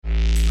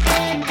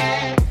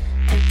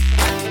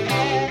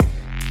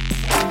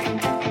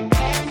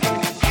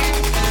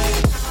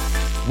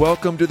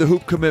Welcome to The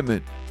Hoop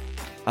Commitment.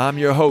 I'm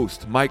your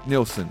host, Mike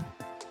Nilsson.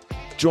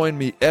 Join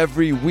me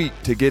every week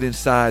to get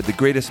inside the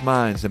greatest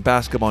minds in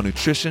basketball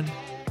nutrition,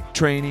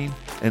 training,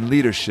 and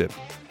leadership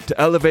to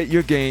elevate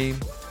your game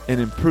and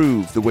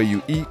improve the way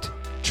you eat,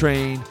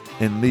 train,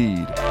 and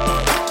lead.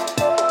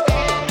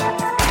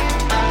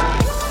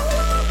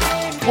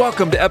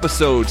 Welcome to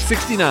episode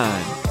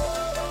 69.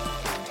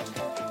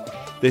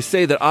 They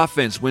say that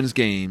offense wins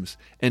games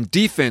and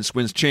defense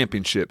wins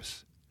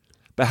championships.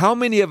 But how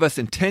many of us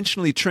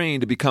intentionally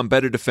train to become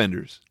better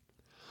defenders?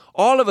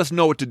 All of us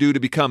know what to do to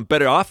become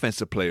better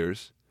offensive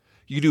players.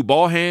 You do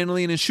ball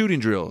handling and shooting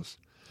drills.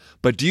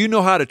 But do you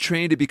know how to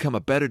train to become a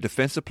better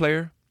defensive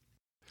player?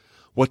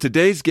 Well,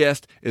 today's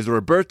guest is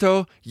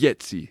Roberto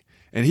Yetzi,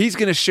 and he's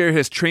going to share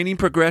his training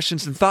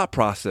progressions and thought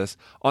process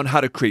on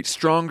how to create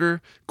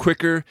stronger,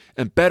 quicker,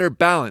 and better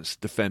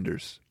balanced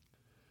defenders.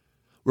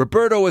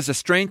 Roberto is a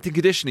strength and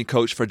conditioning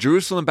coach for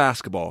Jerusalem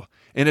Basketball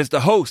and is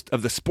the host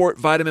of the Sport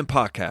Vitamin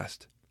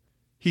podcast.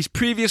 He's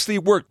previously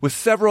worked with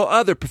several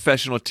other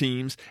professional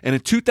teams and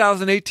in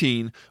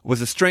 2018 was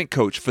a strength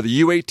coach for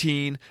the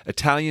U18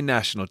 Italian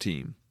national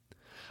team.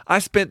 I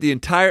spent the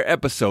entire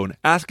episode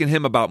asking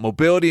him about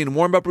mobility and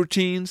warm-up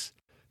routines,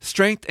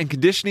 strength and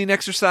conditioning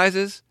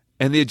exercises,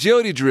 and the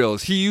agility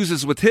drills he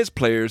uses with his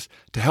players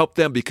to help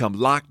them become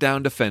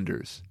lockdown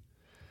defenders.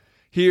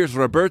 Here's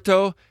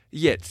Roberto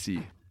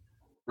Yetzi.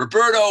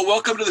 Roberto,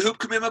 welcome to the Hoop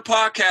Commitment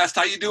podcast.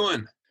 How you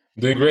doing?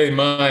 Doing great,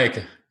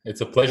 Mike.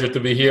 It's a pleasure to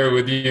be here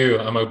with you.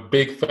 I'm a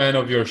big fan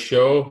of your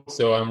show,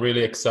 so I'm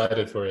really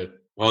excited for it.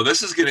 Well,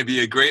 this is going to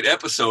be a great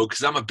episode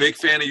because I'm a big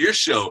fan of your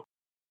show.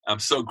 I'm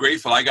so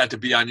grateful I got to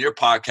be on your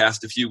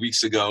podcast a few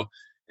weeks ago,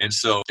 and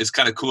so it's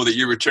kind of cool that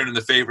you're returning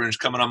the favor and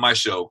coming on my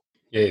show.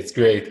 Yeah, it's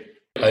great.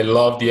 I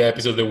love the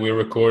episode that we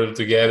recorded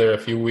together a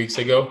few weeks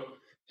ago,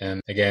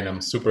 and again, I'm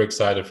super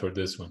excited for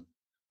this one.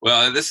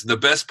 Well, this is the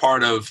best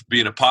part of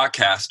being a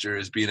podcaster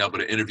is being able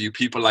to interview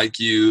people like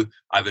you.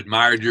 I've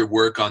admired your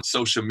work on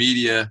social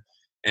media.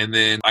 And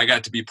then I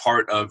got to be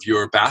part of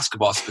your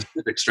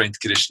basketball-specific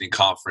strength conditioning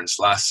conference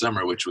last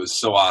summer, which was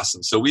so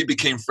awesome. So we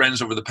became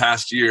friends over the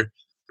past year.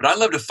 But I'd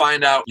love to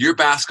find out your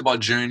basketball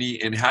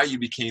journey and how you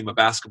became a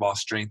basketball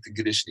strength and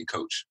conditioning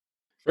coach.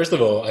 First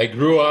of all, I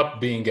grew up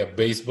being a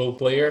baseball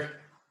player.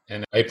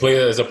 And I played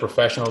as a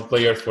professional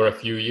player for a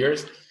few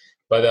years.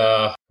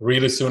 But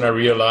really soon I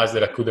realized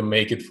that I couldn't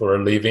make it for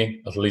a living.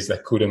 At least I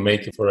couldn't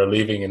make it for a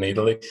living in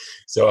Italy.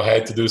 So I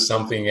had to do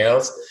something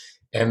else.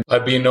 And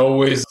I've been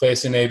always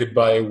fascinated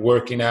by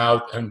working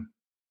out. And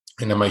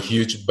I'm a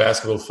huge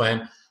basketball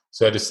fan.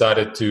 So I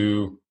decided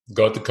to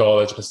go to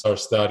college and start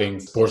studying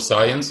sports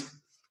science.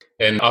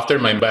 And after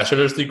my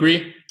bachelor's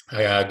degree,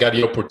 I got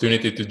the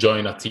opportunity to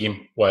join a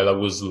team while I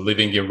was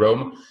living in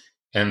Rome.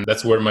 And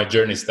that's where my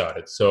journey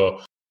started.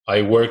 So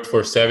I worked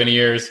for 7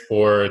 years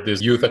for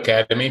this youth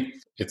academy.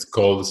 It's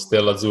called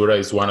Stella Azzurra.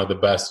 It's one of the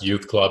best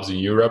youth clubs in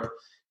Europe.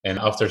 And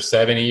after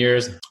 7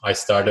 years, I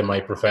started my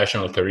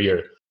professional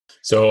career.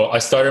 So I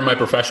started my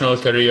professional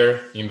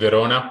career in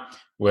Verona,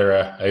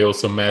 where I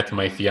also met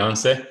my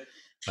fiance.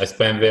 I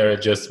spent there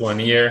just 1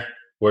 year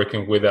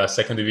working with a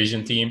second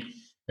division team.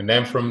 And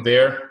then from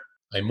there,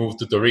 I moved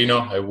to Torino.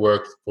 I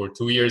worked for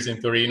 2 years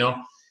in Torino.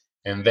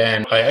 And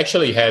then I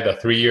actually had a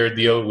 3-year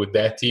deal with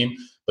that team.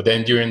 But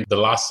then during the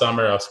last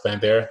summer I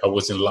spent there, I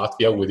was in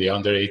Latvia with the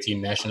under-18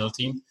 national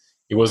team.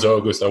 It was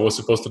August. I was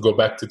supposed to go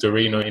back to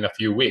Torino in a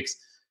few weeks.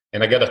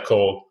 And I got a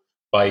call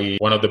by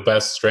one of the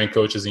best strength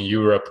coaches in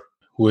Europe,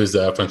 who is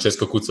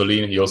Francesco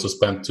Cuzzolini. He also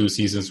spent 2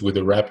 seasons with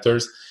the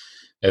Raptors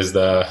as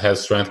the head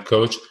strength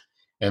coach.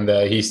 And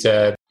he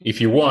said,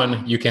 if you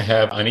want, you can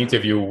have an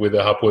interview with the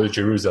Hapoel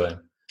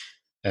Jerusalem.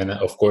 And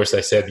of course,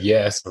 I said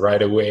yes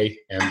right away.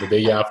 And the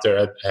day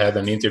after, I had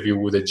an interview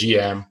with a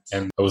GM.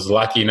 And I was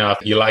lucky enough,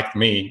 he liked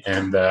me.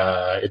 And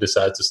he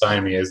decided to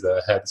sign me as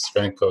the head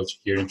strength coach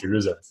here in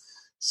Jerusalem.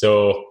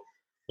 So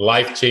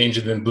life changed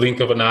in the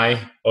blink of an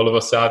eye. All of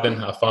a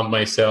sudden, I found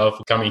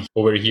myself coming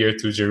over here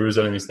to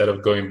Jerusalem instead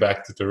of going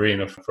back to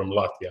Torino from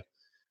Latvia.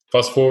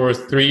 Fast forward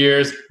 3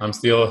 years, I'm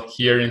still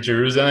here in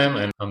Jerusalem.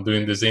 And I'm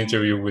doing this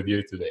interview with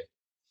you today.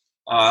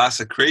 That's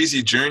a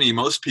crazy journey.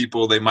 Most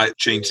people, they might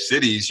change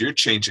cities. You're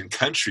changing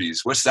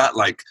countries. What's that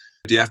like?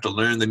 Do you have to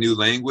learn the new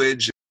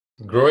language?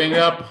 Growing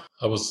up,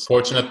 I was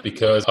fortunate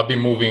because I've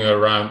been moving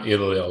around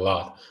Italy a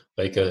lot.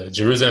 Like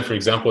Jerusalem, for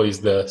example,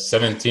 is the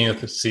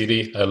 17th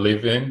city I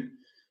live in.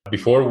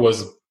 Before it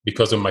was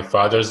because of my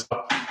father's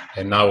job,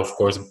 and now, of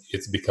course,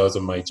 it's because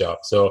of my job.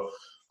 So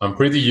I'm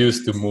pretty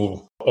used to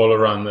move all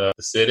around the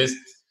cities.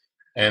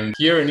 And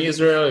here in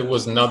Israel, it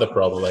was not a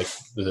problem. Like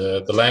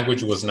the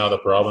language was not a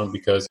problem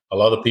because a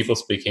lot of people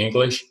speak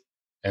English.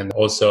 And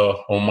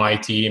also on my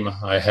team,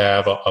 I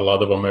have a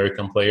lot of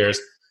American players.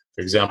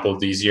 For example,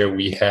 this year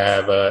we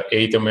have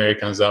 8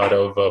 Americans out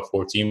of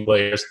 14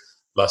 players.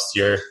 Last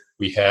year,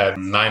 we had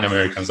 9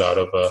 Americans out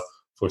of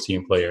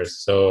 14 players.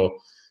 So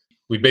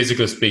we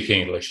basically speak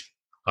English.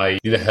 I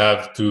didn't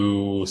have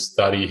to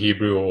study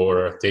Hebrew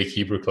or take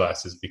Hebrew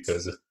classes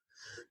because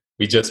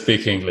We just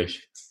speak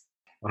English.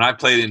 When I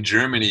played in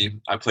Germany,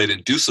 I played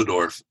in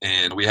Dusseldorf,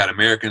 and we had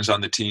Americans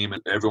on the team,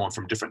 and everyone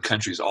from different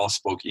countries all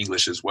spoke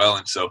English as well.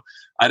 And so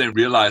I didn't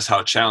realize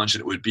how challenging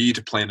it would be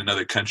to play in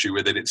another country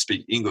where they didn't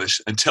speak English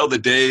until the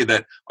day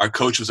that our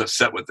coach was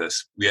upset with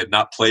us. We had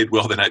not played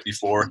well the night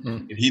before,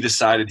 and he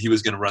decided he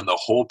was going to run the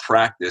whole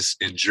practice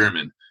in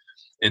German.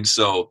 And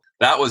so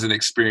that was an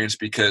experience,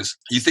 because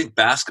you think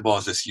basketball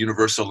is this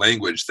universal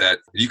language that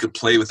you could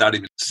play without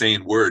even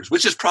saying words,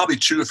 which is probably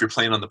true if you're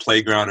playing on the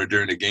playground or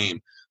during a game.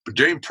 But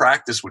during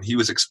practice, when he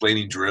was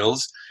explaining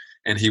drills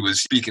and he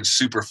was speaking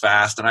super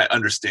fast, and I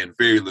understand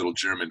very little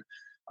German,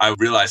 I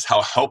realized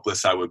how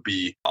helpless I would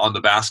be on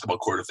the basketball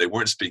court if they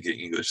weren't speaking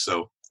English.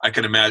 So I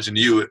can imagine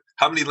you.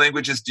 How many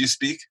languages do you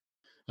speak?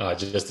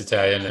 Just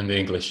Italian and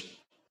English.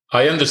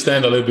 I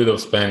understand a little bit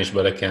of Spanish,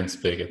 but I can't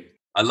speak it.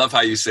 I love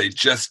how you say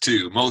just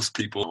two. Most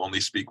people only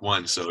speak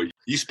one. So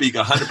you speak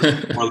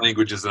 100% more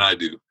languages than I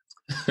do.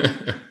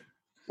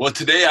 Well,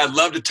 today I'd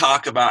love to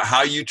talk about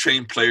how you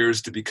train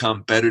players to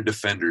become better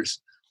defenders.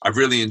 I've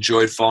really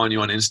enjoyed following you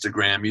on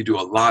Instagram. You do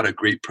a lot of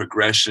great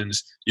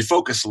progressions. You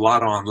focus a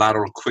lot on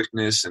lateral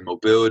quickness and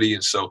mobility.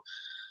 And so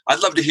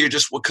I'd love to hear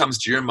just what comes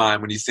to your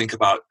mind when you think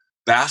about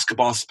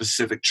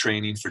basketball-specific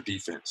training for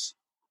defense.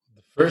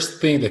 The first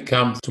thing that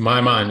comes to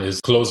my mind is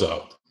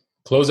closeout.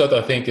 Closeout,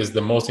 I think, is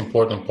the most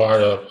important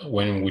part of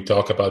when we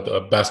talk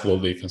about basketball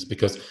defense,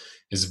 because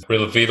it's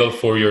really vital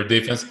for your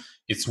defense.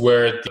 It's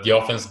where the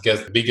offense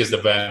gets the biggest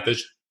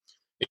advantage.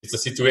 It's a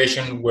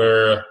situation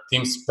where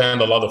teams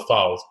spend a lot of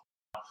fouls.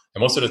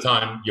 And most of the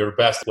time, your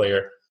best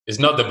player is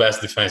not the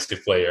best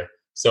defensive player.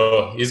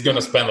 So he's going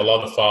to spend a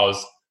lot of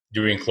fouls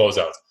during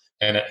closeouts.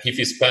 And if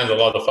he spends a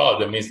lot of fouls,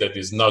 that means that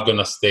he's not going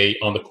to stay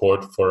on the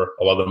court for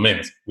a lot of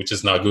minutes, which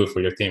is not good for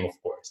your team, of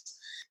course.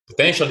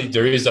 Potentially,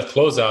 there is a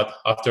closeout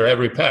after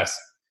every pass.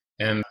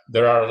 And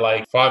there are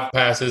like 5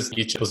 passes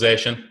each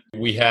possession.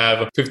 We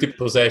have 50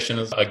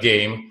 possessions a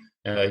game.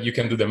 You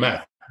can do the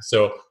math.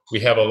 So we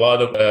have a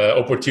lot of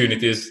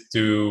opportunities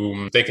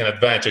to take an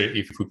advantage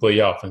if we play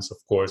offense, of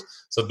course.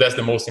 So that's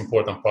the most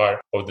important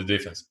part of the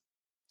defense.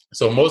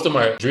 So most of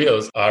my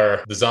drills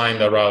are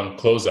designed around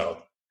closeout,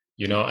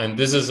 and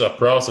this is a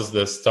process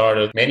that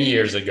started many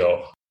years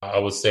ago. I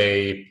would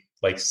say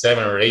like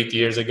 7 or 8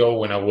 years ago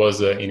when I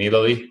was in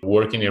Italy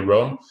working in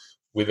Rome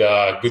with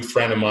a good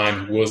friend of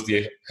mine who was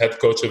the head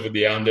coach of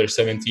the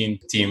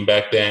under-17 team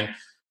back then.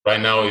 Right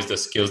now, he's the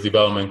skills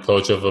development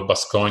coach of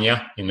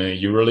Baskonia in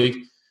the EuroLeague.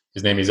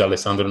 His name is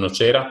Alessandro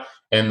Nocera.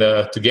 And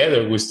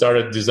together, we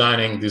started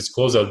designing these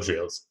closeout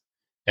drills.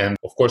 And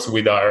of course,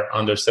 with our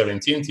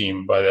under-17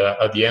 team, but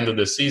at the end of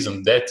the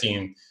season, that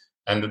team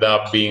ended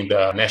up being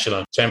the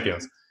national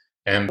champions.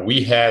 And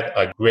we had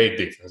a great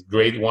defense,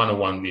 great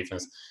one-on-one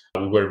defense.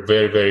 We were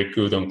very, very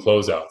good on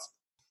closeouts.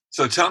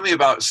 So tell me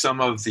about some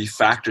of the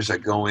factors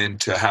that go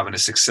into having a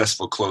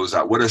successful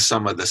closeout. What are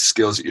some of the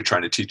skills that you're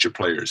trying to teach your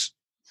players?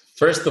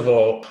 First of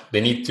all, they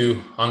need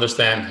to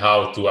understand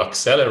how to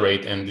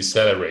accelerate and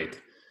decelerate.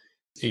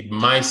 It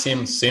might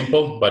seem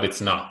simple, but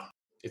it's not.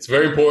 It's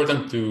very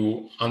important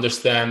to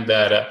understand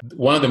that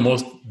one of the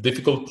most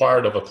difficult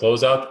part of a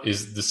closeout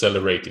is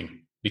decelerating,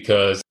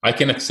 because I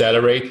can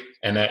accelerate,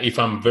 and if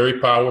I'm very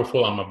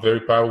powerful, I'm a very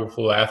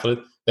powerful athlete,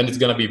 then it's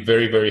going to be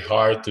very, very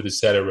hard to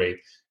decelerate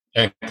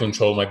and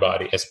control my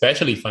body,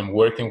 especially if I'm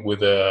working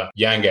with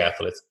young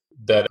athletes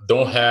that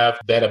don't have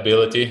that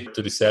ability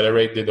to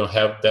decelerate. They don't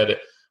have that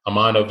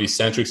amount of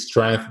eccentric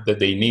strength that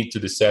they need to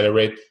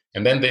decelerate,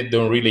 and then they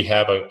don't really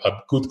have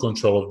a good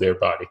control of their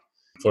body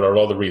for a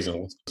lot of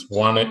reasons.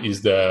 One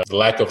is the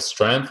lack of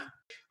strength.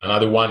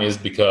 Another one is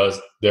because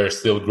they're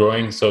still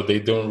growing, so they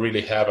don't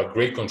really have a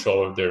great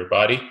control of their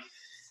body.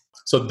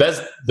 So that's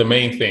the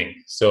main thing.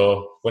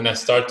 So when I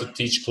start to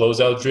teach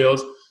closeout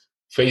drills,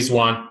 phase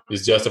 1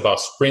 is just about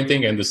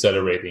sprinting and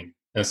decelerating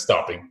and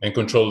stopping and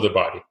control the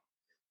body.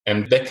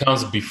 And that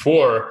comes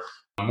before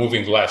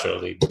moving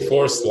laterally,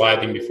 before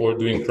sliding, before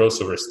doing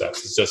crossover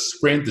steps. It's just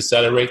sprint,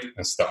 decelerate,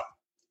 and stop.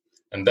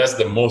 And that's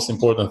the most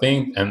important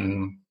thing,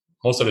 and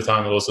most of the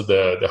time also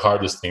the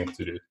hardest thing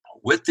to do.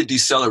 With the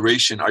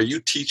deceleration, are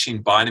you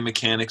teaching body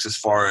mechanics as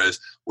far as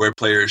where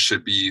players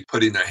should be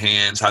putting their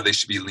hands, how they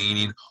should be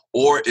leaning?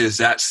 Or is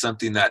that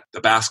something that the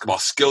basketball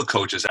skill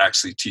coach is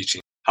actually teaching,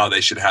 how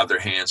they should have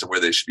their hands and where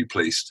they should be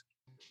placed?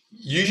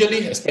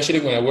 Usually,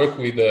 especially when I work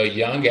with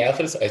young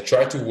athletes, I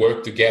try to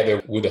work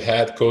together with the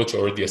head coach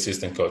or the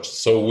assistant coach.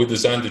 So we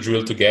design the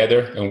drill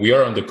together and we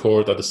are on the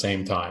court at the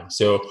same time.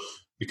 So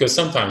because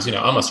sometimes,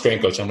 I'm a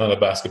strength coach, I'm not a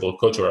basketball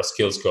coach or a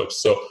skills coach.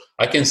 So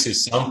I can see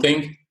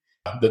something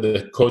that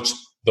the coach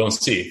don't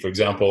see. For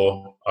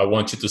example, I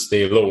want you to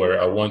stay lower.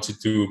 I want you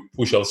to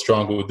push out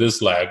strong with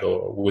this leg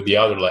or with the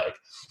other leg.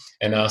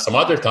 And some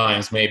other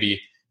times,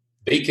 maybe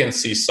they can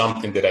see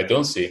something that I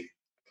don't see.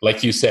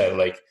 Like you said,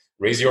 like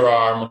raise your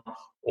arm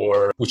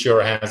or put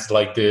your hands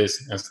like this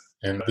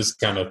and this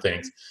kind of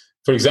things.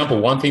 For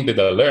example, one thing that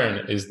I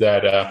learned is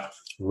that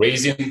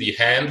raising the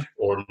hand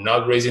or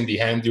not raising the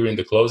hand during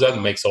the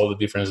closeout makes all the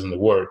difference in the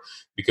world.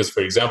 Because,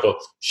 for example,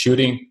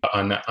 shooting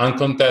an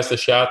uncontested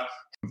shot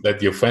that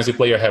the offensive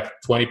player have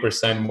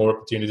 20% more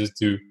opportunities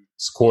to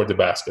score the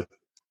basket.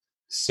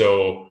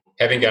 So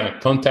having a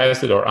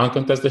contested or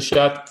uncontested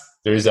shot,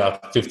 there is a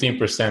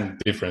 15%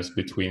 difference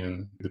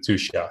between the two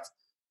shots.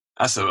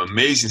 That's an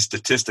amazing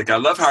statistic. I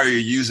love how you're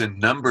using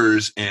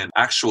numbers and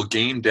actual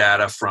game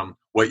data from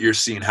what you're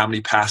seeing, how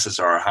many passes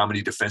are, how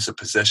many defensive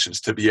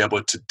possessions, to be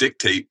able to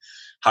dictate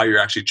how you're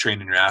actually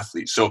training your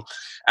athletes. So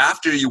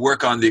after you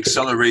work on the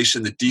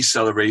acceleration, the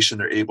deceleration,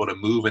 they're able to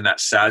move in that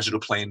sagittal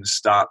plane and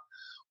stop.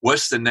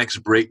 What's the next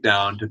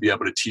breakdown to be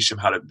able to teach them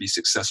how to be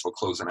successful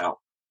closing out?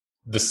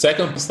 The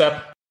second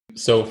step,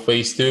 so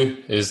phase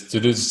 2, is to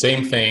do the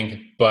same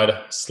thing,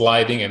 but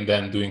sliding and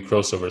then doing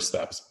crossover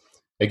steps.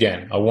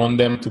 Again, I want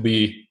them to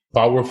be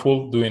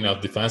powerful doing a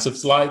defensive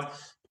slide.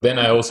 Then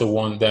I also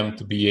want them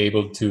to be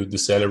able to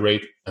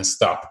decelerate and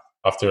stop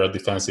after a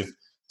defensive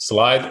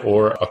slide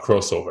or a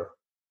crossover.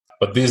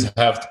 But these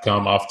have to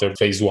come after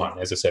phase 1,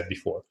 as I said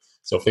before.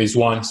 So phase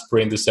 1,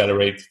 sprint,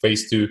 decelerate.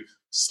 Phase 2,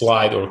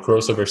 slide or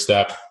crossover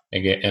step,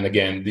 and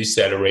again,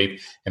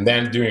 decelerate. And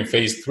then during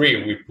phase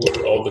 3, we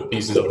put all the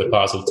pieces of the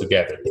puzzle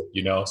together,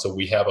 so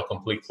we have a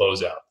complete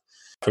closeout.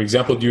 For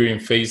example, during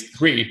phase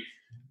 3,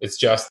 it's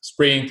just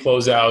sprint,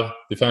 closeout,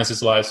 defensive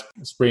slides,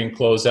 sprint,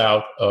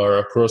 closeout, or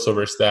a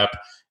crossover step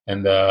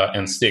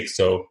and stick.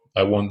 So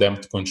I want them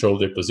to control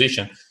their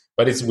position,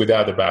 but it's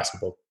without the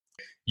basketball.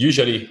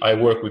 Usually I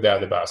work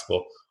without the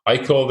basketball. I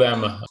call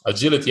them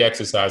agility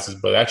exercises,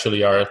 but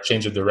actually are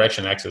change of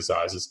direction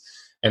exercises.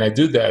 And I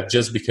do that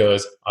just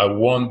because I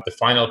want the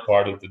final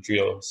part of the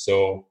drill,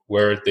 so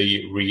where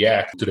they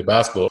react to the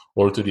basketball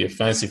or to the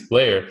offensive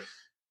player,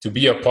 to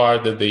be a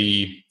part that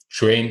they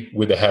train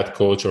with the head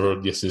coach or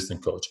the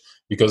assistant coach,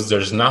 because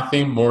there's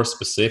nothing more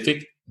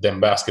specific than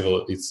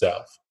basketball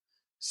itself.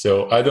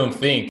 So I don't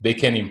think they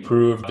can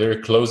improve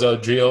their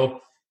closeout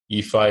drill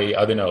if I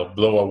don't know,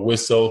 blow a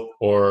whistle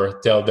or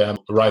tell them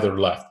right or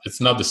left. It's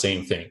not the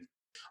same thing.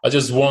 I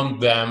just want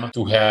them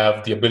to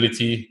have the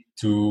ability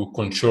to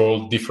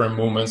control different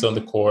movements on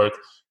the court,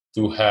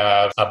 to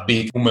have a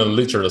big movement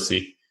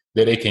literacy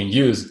that they can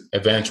use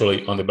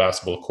eventually on the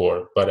basketball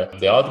court. But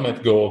the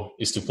ultimate goal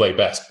is to play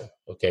basketball.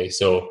 Okay,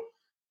 so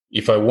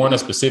if I want a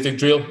specific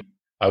drill,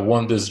 I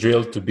want this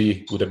drill to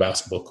be with a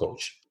basketball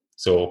coach.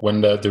 So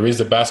when there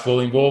is a basketball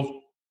involved,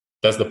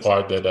 that's the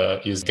part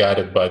that is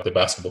guided by the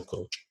basketball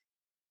coach.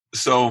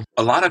 So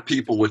a lot of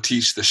people would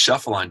teach the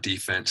shuffle on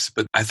defense,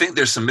 but I think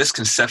there's some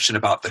misconception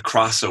about the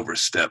crossover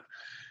step.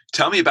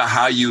 Tell me about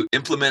how you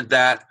implement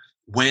that,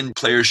 when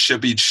players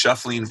should be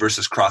shuffling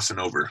versus crossing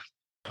over.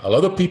 A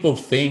lot of people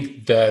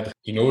think that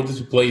in order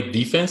to play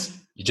defense,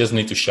 you just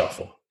need to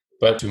shuffle.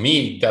 But to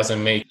me, it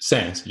doesn't make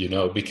sense,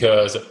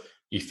 because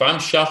if I'm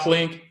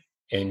shuffling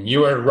and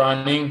you are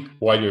running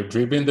while you're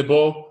dribbling the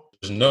ball,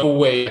 there's no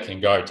way I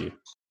can guard you.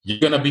 You're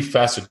going to be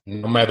faster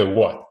no matter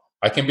what.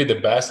 I can be the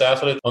best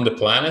athlete on the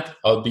planet.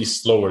 I'll be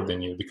slower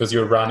than you because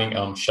you're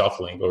running,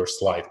 shuffling or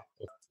sliding.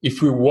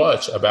 If we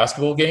watch a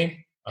basketball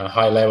game, a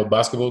high-level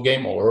basketball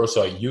game, or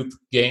also a youth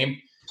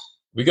game,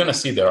 we're going to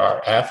see there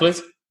are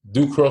athletes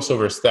do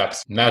crossover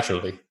steps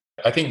naturally.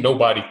 I think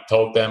nobody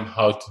taught them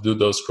how to do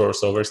those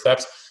crossover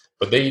steps,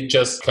 but they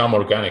just come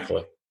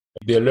organically.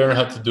 They learn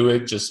how to do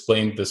it just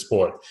playing the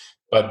sport.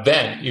 But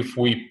then if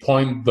we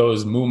point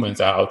those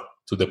movements out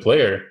to the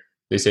player,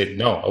 they say,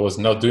 no, I was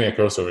not doing a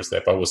crossover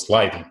step. I was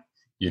sliding,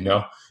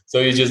 So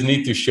you just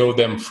need to show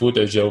them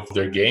footage of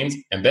their games.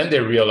 And then they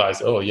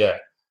realize, oh, yeah,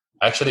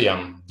 actually,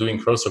 I'm doing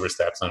crossover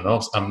steps.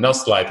 I'm not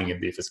sliding in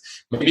defense.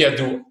 Maybe I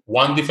do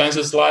one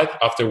defensive slide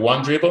after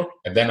one dribble,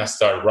 and then I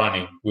start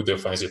running with the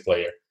offensive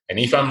player. And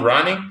if I'm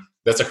running,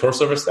 that's a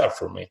crossover step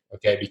for me,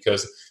 okay?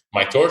 Because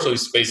my torso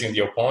is facing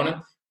the opponent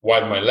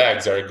while my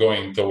legs are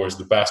going towards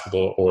the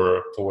basketball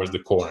or towards the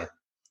corner.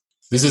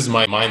 This is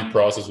my mind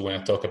process when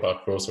I talk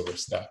about crossover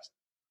steps.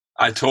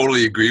 I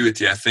totally agree with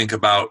you. I think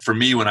about, for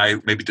me, when I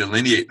maybe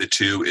delineate the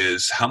two,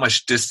 is how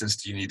much distance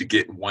do you need to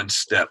get in one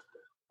step?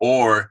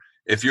 Or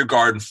if you're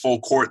guarding full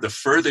court, the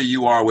further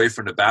you are away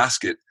from the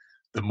basket,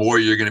 the more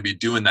you're going to be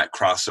doing that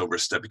crossover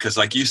step. Because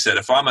like you said,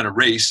 if I'm in a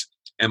race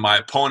and my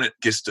opponent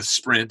gets to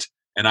sprint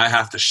and I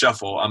have to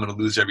shuffle, I'm going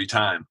to lose every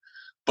time.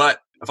 But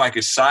if I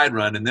could side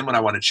run, and then when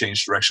I want to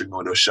change direction, go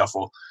into a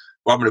shuffle,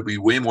 well, I'm going to be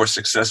way more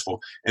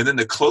successful. And then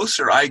the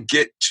closer I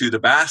get to the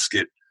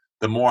basket,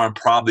 the more I'm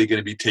probably going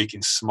to be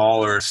taking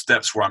smaller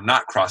steps where I'm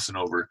not crossing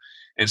over.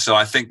 And so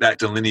I think that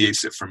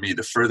delineates it for me.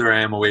 The further I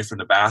am away from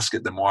the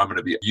basket, the more I'm going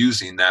to be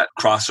using that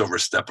crossover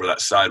step or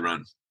that side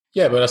run.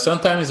 Yeah, but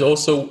sometimes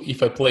also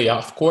if I play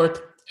off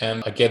court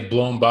and I get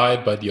blown by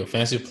the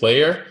offensive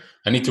player,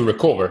 I need to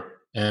recover.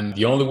 And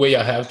the only way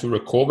I have to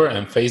recover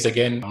and face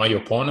again my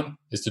opponent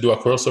is to do a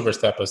crossover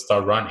step and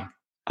start running.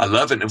 I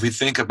love it. If we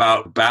think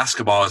about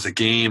basketball as a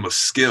game of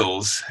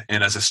skills,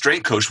 and as a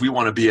strength coach, we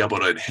want to be able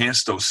to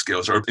enhance those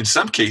skills, or in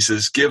some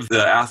cases, give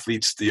the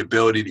athletes the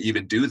ability to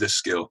even do the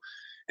skill.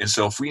 And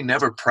so if we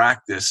never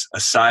practice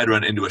a side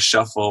run into a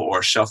shuffle or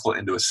a shuffle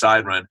into a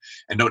side run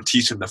and don't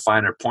teach them the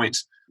finer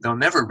points, they'll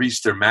never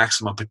reach their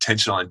maximum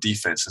potential on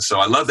defense. And so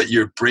I love that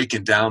you're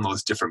breaking down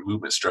those different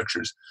movement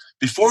structures.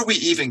 Before we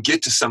even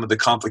get to some of the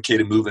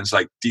complicated movements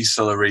like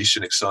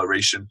deceleration,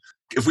 acceleration,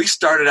 if we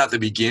started at the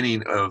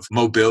beginning of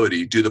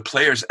mobility, do the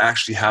players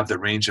actually have the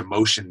range of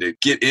motion to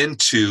get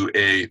into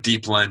a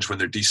deep lunge when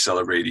they're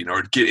decelerating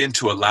or get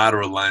into a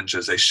lateral lunge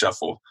as they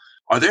shuffle?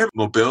 Are there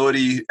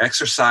mobility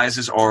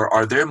exercises or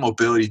are there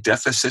mobility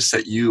deficits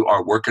that you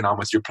are working on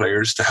with your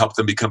players to help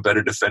them become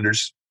better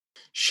defenders?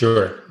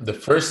 Sure. The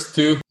first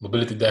two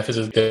mobility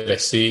deficits that I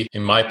see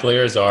in my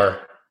players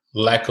are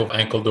lack of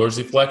ankle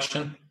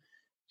dorsiflexion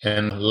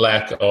and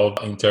lack of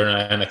internal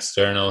and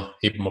external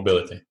hip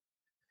mobility.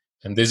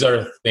 And these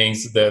are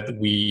things that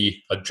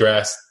we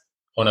address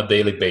on a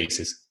daily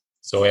basis.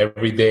 So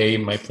every day,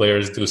 my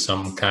players do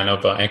some kind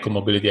of ankle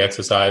mobility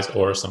exercise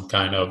or some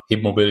kind of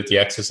hip mobility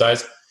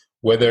exercise,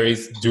 whether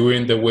it's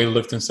during the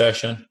weightlifting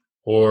session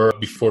or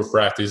before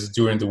practice,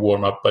 during the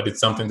warm-up, but it's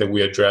something that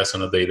we address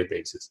on a daily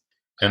basis.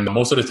 And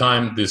most of the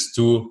time, these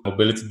two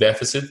mobility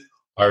deficits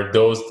are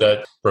those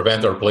that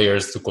prevent our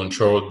players to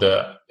control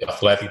the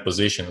athletic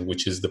position,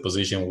 which is the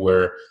position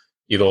where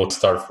it all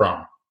starts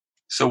from.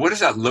 So what does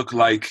that look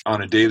like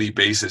on a daily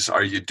basis?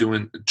 Are you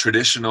doing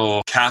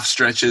traditional calf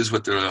stretches where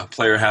the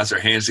player has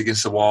their hands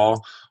against the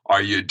wall?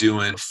 Are you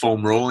doing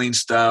foam rolling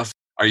stuff?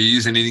 Are you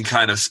using any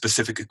kind of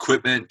specific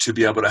equipment to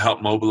be able to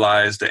help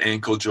mobilize the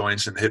ankle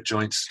joints and the hip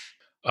joints?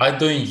 I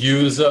don't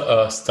use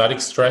static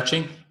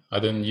stretching. I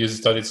don't use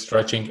static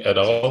stretching at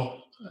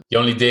all. The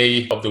only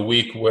day of the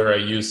week where I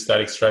use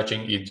static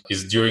stretching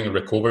is during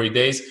recovery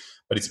days,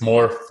 but it's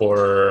more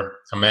for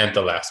a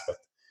mental aspect.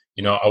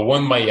 I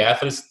want my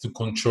athletes to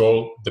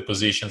control the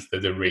positions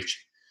that they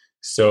reach.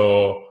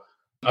 So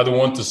I don't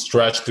want to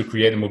stretch to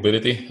create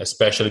mobility,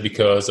 especially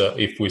because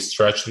if we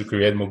stretch to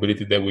create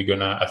mobility, then we're going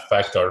to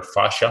affect our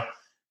fascia.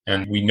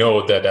 And we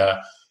know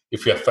that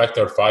if we affect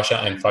our fascia,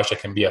 and fascia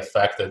can be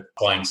affected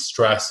applying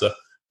stress,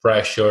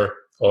 pressure,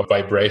 or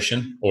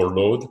vibration or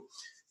load,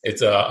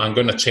 I'm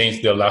going to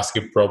change the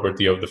elastic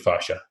property of the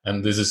fascia.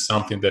 And this is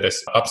something that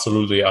is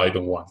absolutely I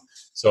don't want.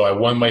 So I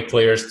want my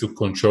players to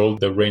control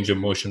the range of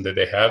motion that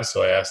they have.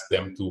 So I ask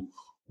them to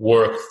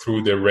work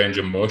through their range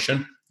of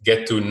motion,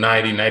 get to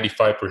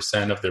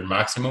 95% of their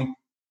maximum,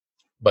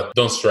 but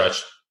don't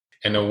stretch.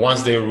 And then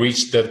once they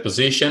reach that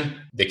position,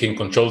 they can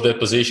control that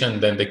position,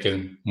 then they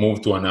can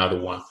move to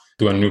another one,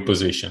 to a new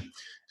position.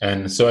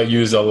 And so I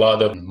use a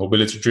lot of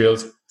mobility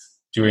drills.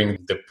 During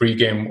the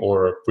pregame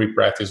or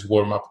pre-practice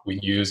warm-up, we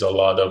use a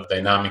lot of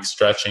dynamic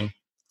stretching.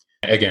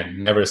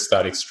 Again, never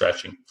static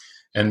stretching.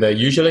 And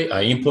usually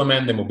I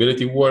implement the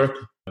mobility work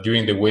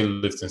during the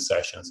weightlifting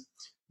sessions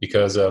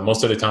because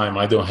most of the time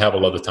I don't have a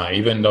lot of time,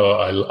 even though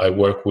I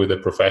work with the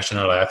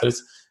professional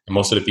athletes. And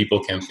most of the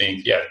people can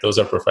think, yeah, those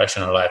are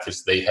professional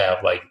athletes. They have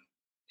like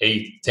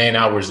 8-10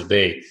 hours a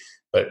day.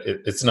 But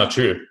it's not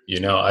true.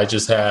 I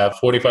just have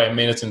 45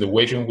 minutes in the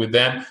weight room with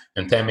them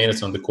and 10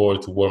 minutes on the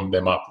court to warm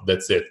them up.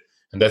 That's it.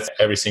 And that's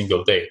every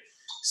single day.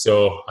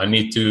 So I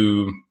need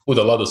to put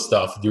a lot of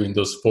stuff during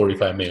those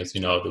 45 minutes,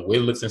 the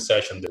weightlifting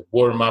session, the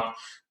warm-up,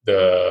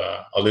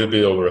 a little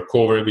bit of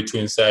recovery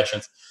between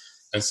sessions.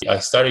 And so I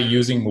started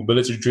using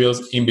mobility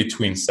drills in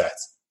between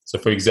sets. So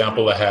for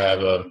example, I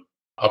have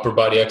upper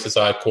body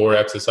exercise, core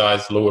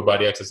exercise, lower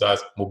body exercise,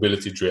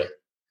 mobility drill.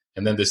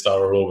 And then they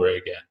start all over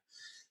again.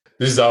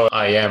 This is how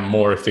I am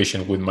more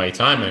efficient with my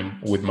time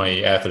and with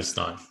my athletes'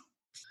 time.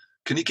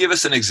 Can you give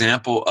us an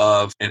example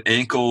of an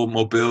ankle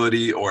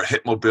mobility or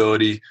hip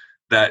mobility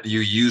that you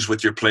use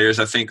with your players?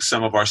 I think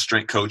some of our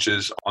strength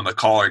coaches on the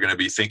call are going to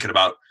be thinking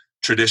about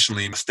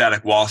traditionally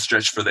static wall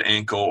stretch for the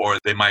ankle, or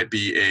they might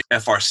be a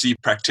FRC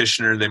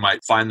practitioner. They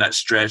might find that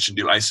stretch and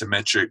do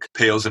isometric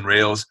pails and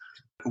rails.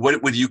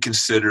 What would you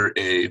consider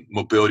a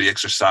mobility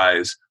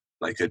exercise,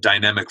 like a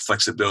dynamic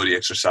flexibility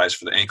exercise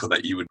for the ankle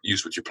that you would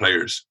use with your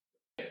players?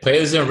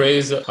 Pails and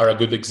rails are a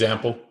good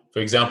example. For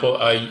example,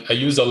 I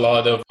use a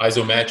lot of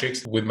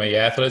isometrics with my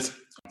athletes.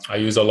 I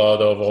use a lot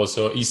of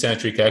also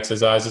eccentric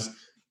exercises.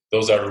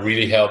 Those are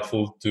really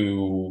helpful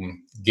to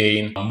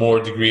gain more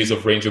degrees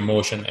of range of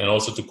motion and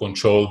also to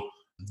control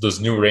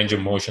those new range of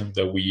motion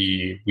that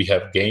we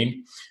have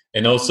gained.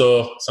 And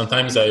also,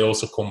 sometimes I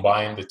also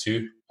combine the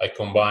two. I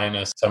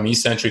combine some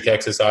eccentric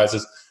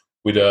exercises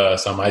with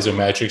some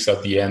isometrics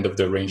at the end of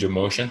the range of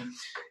motion.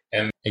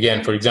 And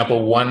again, for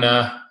example, one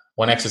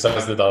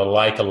exercise that I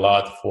like a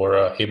lot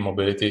for hip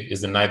mobility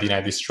is the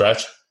 90-90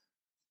 stretch.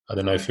 I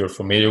don't know if you're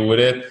familiar with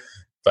it,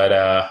 but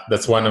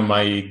that's one of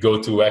my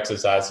go-to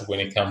exercises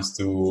when it comes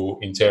to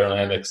internal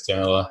and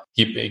external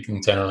hip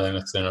internal and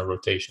external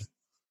rotation.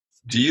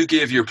 Do you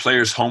give your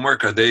players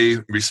homework? Are they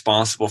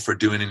responsible for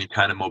doing any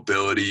kind of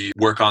mobility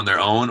work on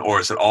their own, or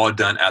is it all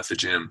done at the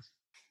gym?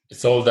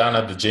 It's all done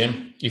at the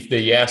gym. If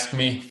they ask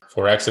me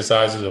for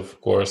exercises,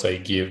 of course, I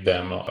give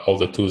them all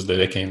the tools that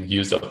they can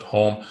use at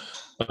home.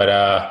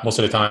 But most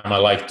of the time, I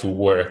like to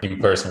work in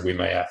person with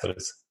my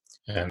athletes.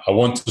 And I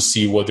want to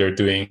see what they're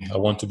doing. I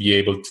want to be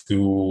able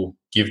to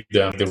give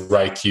them the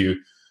right cue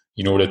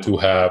in order to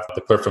have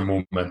the perfect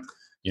movement,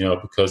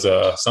 because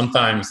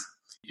sometimes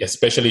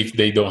especially if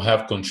they don't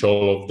have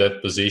control of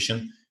that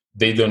position.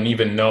 They don't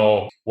even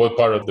know what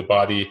part of the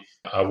body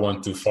I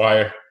want to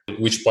fire,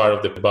 which part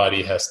of the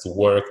body has to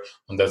work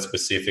on that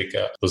specific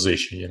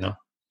position, you know.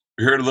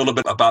 We heard a little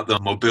bit about the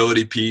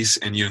mobility piece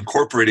and you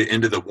incorporate it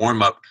into the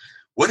warm-up.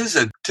 What does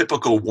a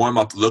typical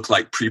warm-up look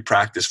like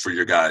pre-practice for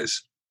your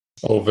guys?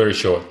 Oh, very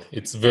short.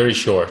 It's very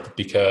short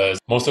because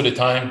most of the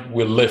time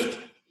we lift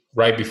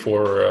right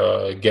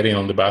before getting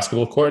on the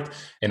basketball court.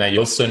 And I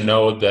also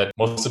know that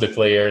most of the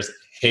players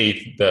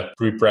hate the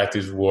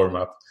pre-practice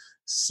warm-up.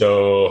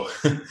 So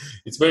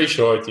it's very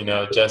short, you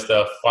know, just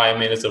 5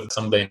 minutes of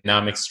some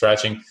dynamic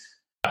stretching.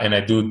 And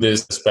I do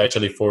this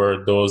especially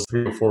for those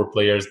 3 or 4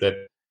 players that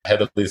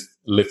had at least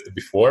lifted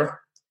before.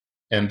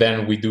 And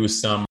then we do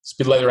some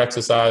speed ladder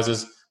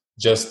exercises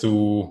just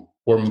to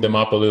warm them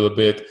up a little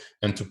bit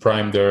and to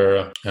prime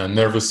their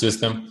nervous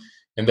system.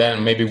 And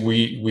then maybe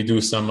we do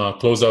some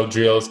closeout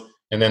drills,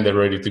 and then they're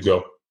ready to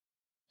go.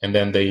 And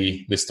then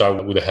they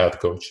start with a head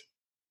coach.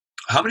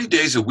 How many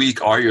days a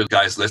week are your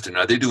guys lifting?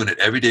 Are they doing it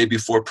every day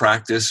before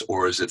practice,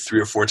 or is it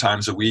 3 or 4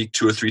 times a week,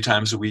 2 or 3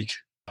 times a week?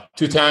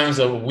 2 times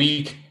a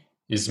week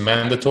is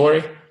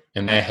mandatory.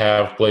 And I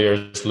have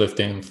players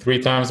lifting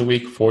 3 times a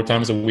week, 4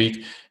 times a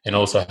week, and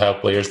also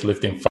have players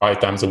lifting 5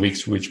 times a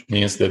week, which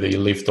means that they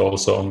lift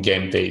also on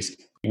game days.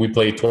 We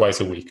play twice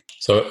a week.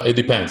 So it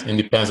depends. It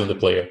depends on the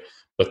player.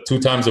 But 2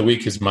 times a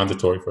week is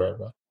mandatory for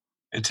everybody.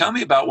 And tell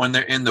me about when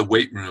they're in the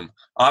weight room.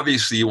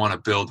 Obviously, you want to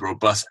build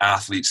robust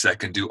athletes that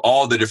can do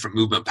all the different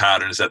movement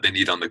patterns that they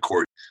need on the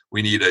court.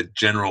 We need a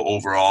general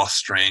overall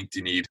strength.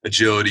 You need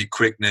agility,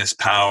 quickness,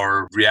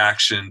 power,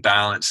 reaction,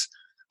 balance.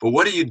 But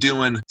what are you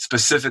doing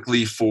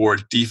specifically for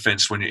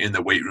defense when you're in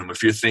the weight room?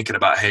 If you're thinking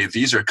about, hey,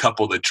 these are a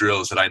couple of the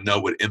drills that I know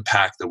would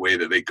impact the way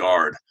that they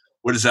guard,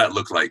 what does that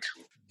look like?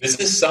 This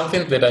is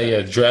something that I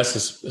address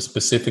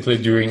specifically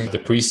during the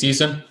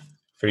preseason.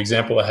 For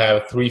example, I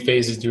have 3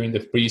 phases during the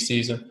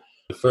preseason.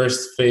 The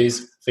first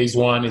phase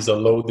 1 is a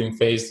loading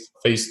phase.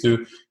 Phase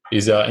 2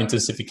 is an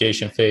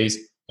intensification phase.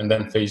 And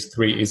then phase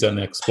 3 is an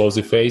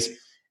explosive phase.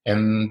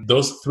 And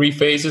those 3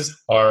 phases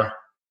are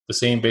the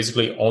same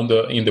basically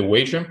in the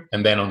weight room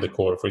and then on the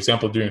court. For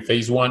example, during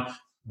phase 1,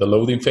 the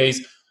loading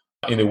phase,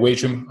 in the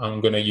weight room, I'm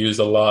going to use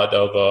a lot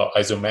of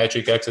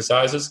isometric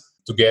exercises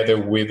together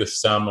with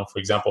some, for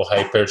example,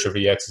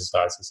 hypertrophy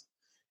exercises.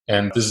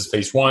 And this is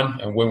phase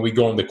 1. And when we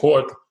go on the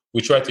court, we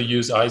try to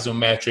use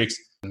isometrics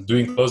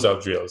doing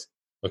closeout drills.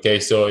 Okay,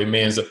 so it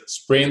means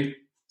sprint,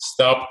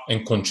 stop,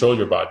 and control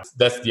your body.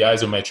 That's the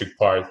isometric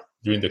part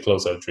during the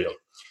closeout drill.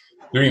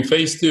 During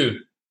phase 2,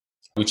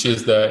 which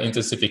is the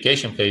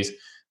intensification phase,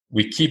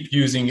 we keep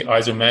using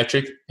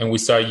isometric and we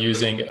start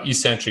using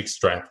eccentric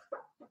strength.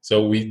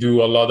 So we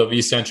do a lot of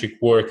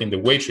eccentric work in the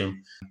weight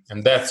room.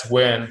 And that's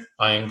when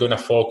I'm going to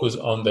focus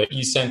on the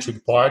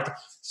eccentric part.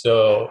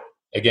 So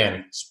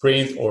again,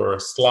 sprint or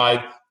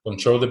slide,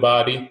 control the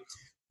body.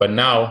 But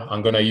now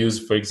I'm going to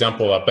use, for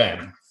example, a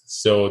bend.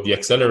 So the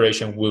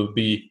acceleration will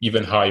be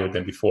even higher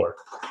than before.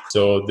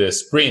 So the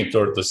sprint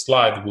or the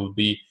slide will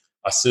be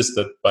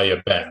assisted by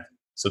a bend.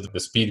 So the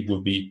speed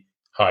will be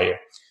higher.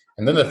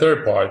 And then the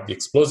third part, the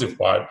explosive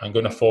part, I'm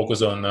going to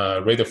focus on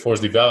rate of force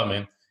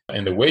development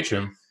in the weight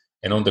room.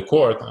 And on the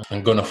court,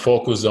 I'm going to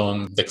focus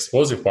on the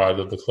explosive part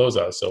of the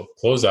closeout. So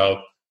close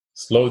out,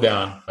 slow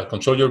down,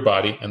 control your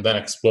body, and then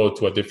explode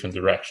to a different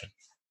direction.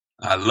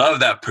 I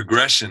love that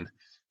progression.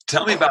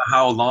 Tell me about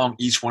how long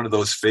each one of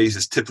those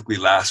phases typically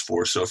lasts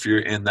for. So if you're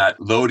in that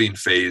loading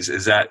phase,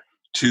 is that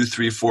 2,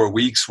 3, 4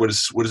 weeks? What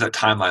does that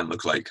timeline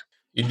look like?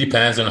 It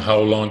depends on how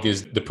long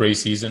is the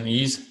preseason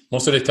is.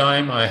 Most of the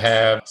time, I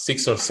have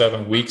 6 or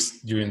 7 weeks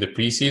during the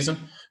preseason,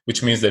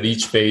 which means that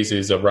each phase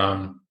is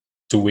around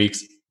 2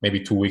 weeks,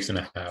 maybe 2 weeks and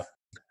a half.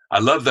 I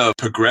love the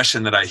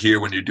progression that I hear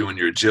when you're doing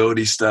your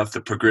agility stuff,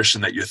 the progression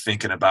that you're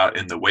thinking about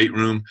in the weight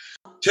room.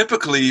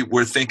 Typically,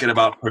 we're thinking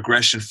about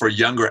progression for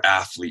younger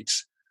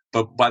athletes.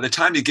 But by the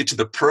time you get to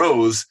the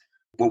pros,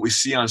 what we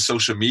see on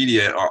social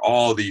media are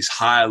all these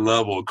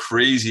high-level,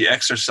 crazy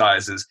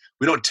exercises.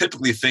 We don't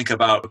typically think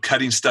about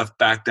cutting stuff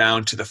back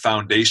down to the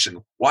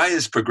foundation. Why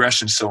is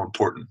progression so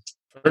important?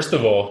 First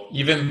of all,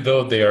 even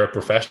though they are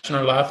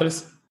professional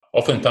athletes,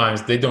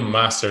 oftentimes they don't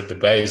master the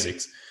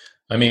basics.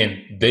 I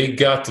mean, they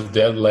got to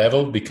that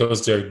level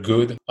because they're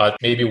good at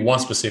maybe one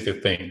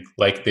specific thing,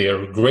 like they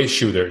are great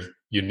shooters,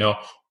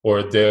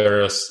 or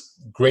they're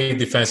great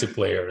defensive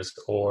players,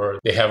 or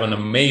they have an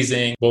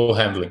amazing ball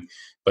handling.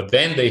 But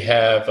then they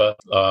have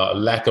a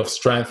lack of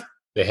strength.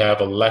 They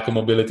have a lack of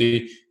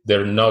mobility.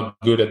 They're not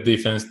good at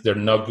defense. They're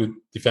not good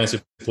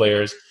defensive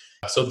players.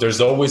 So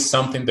there's always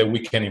something that we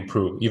can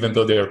improve, even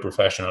though they're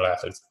professional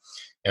athletes.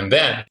 And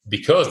then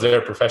because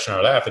they're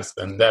professional athletes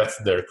and that's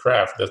their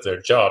craft, that's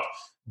their job,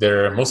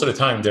 most of the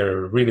time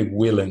they're really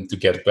willing to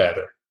get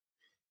better.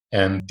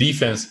 And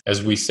defense,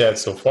 as we said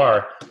so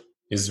far,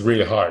 is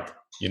really hard.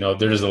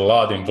 There's a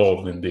lot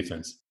involved in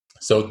defense.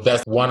 So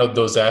that's one of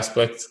those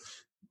aspects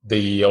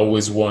they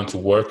always want to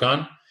work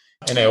on.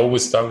 And I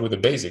always start with the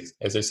basics.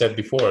 As I said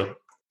before,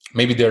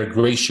 maybe they're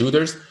great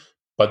shooters,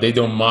 but they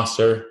don't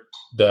master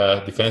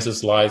the defensive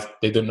slides.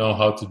 They don't know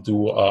how to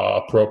do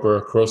a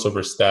proper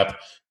crossover step.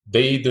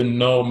 They don't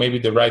know maybe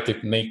the right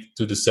technique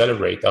to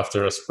decelerate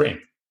after a sprint.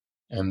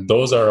 And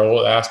those are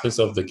all aspects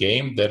of the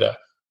game that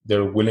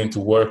they're willing to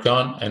work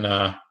on. And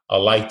I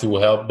like to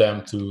help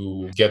them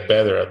to get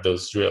better at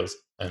those drills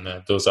and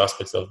those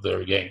aspects of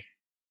their game.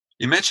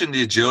 You mentioned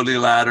the agility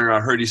ladder.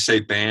 I heard you say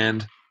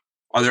band.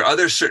 Are there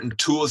other certain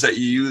tools that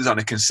you use on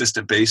a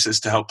consistent basis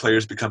to help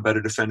players become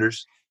better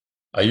defenders?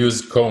 I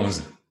use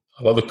cones,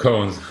 a lot of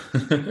cones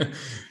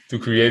to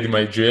create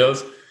my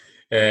drills.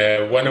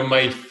 One of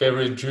my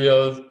favorite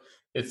drills,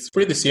 it's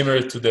pretty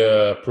similar to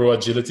the Pro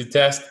Agility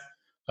test.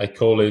 I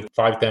call it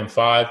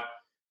 5-10-5.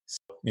 So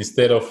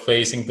instead of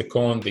facing the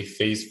cone, they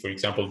face, for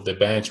example, the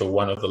bench or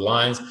one of the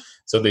lines.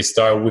 So they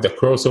start with a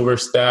crossover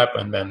step,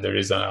 and then there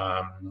is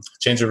a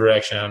change of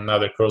direction,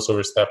 another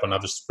crossover step,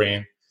 another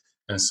sprint,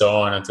 and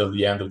so on until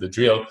the end of the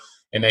drill.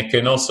 And I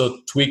can also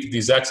tweak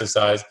this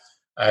exercise,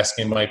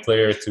 asking my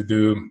player to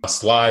do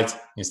slides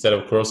instead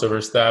of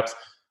crossover steps,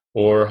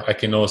 or I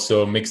can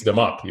also mix them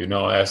up,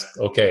 ask,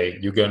 okay,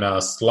 you're going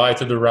to slide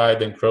to the right,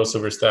 then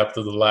crossover step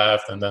to the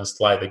left, and then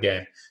slide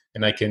again.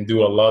 And I can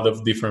do a lot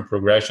of different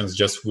progressions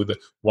just with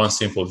one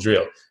simple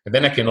drill. And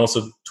then I can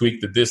also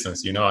tweak the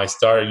distance. I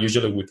start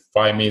usually with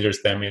 5 meters,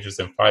 10 meters,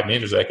 and 5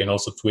 meters. I can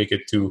also tweak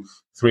it to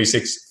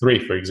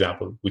 3-6-3, for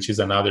example, which is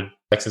another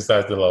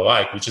exercise that I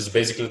like, which is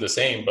basically the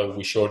same, but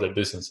with shorter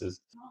distances.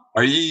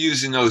 Are you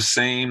using those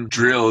same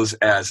drills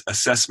as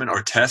assessment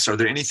or tests? Are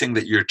there anything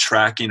that you're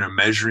tracking or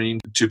measuring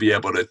to be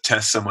able to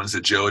test someone's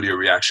agility or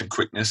reaction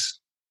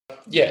quickness?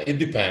 Yeah, it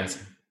depends.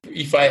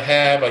 If I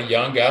have a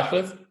young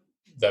athlete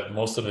that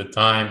most of the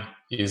time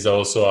is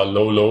also a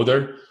low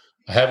loader,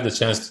 I have the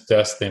chance to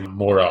test them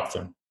more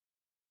often.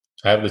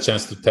 I have the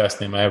chance to test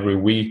them every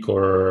week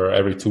or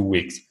every 2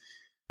 weeks.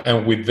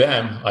 And with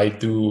them, I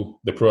do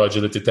the Pro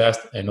Agility test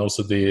and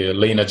also the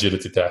Lane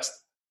Agility test.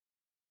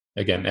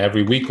 Again,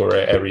 every week or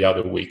every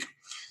other week.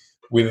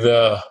 With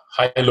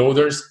high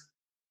loaders,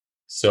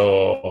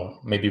 so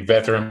maybe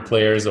veteran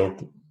players or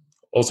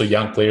also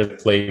young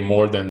players play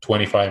more than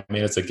 25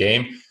 minutes a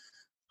game,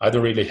 I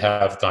don't really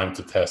have time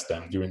to test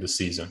them during the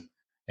season.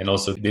 And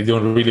also, they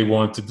don't really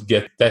want to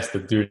get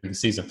tested during the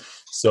season.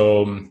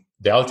 So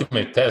the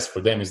ultimate test for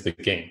them is the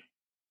game.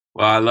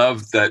 Well, I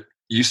love that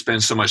you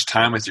spend so much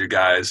time with your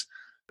guys.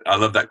 I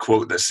love that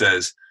quote that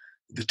says,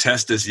 the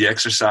test is the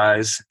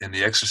exercise and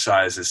the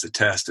exercise is the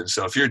test. And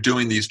so if you're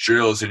doing these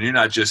drills and you're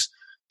not just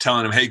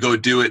telling them, hey, go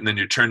do it, and then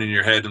you're turning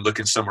your head and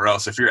looking somewhere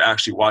else, if you're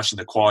actually watching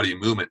the quality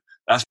of movement,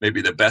 that's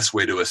maybe the best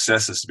way to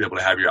assess this, to be able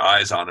to have your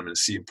eyes on them and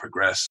see them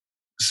progress.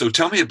 So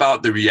tell me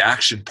about the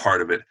reaction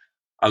part of it.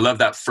 I love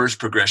that first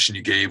progression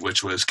you gave,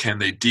 which was, can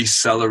they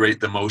decelerate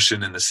the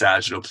motion in the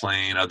sagittal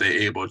plane? Are they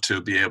able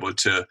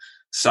to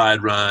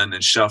side run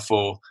and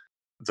shuffle?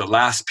 The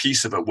last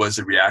piece of it was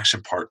the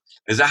reaction part.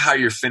 Is that how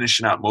you're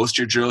finishing out most of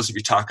your drills? If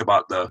you talk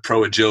about the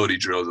Pro Agility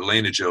drill, the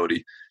Lane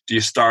Agility, do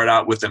you start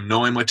out with them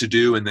knowing what to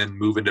do and then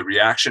move into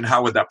reaction?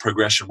 How would that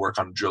progression work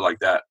on a drill like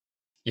that?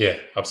 Yeah,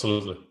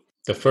 absolutely.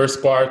 The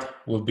first part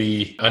will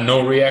be a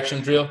no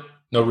reaction drill,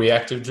 no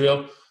reactive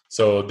drill.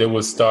 So they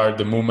will start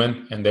the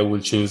movement and they will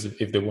choose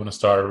if they want to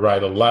start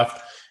right or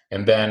left.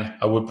 And then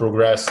I will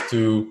progress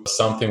to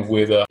something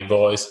with a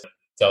voice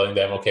telling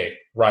them, okay,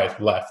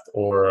 right, left,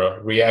 or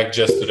react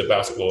just to the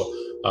basketball.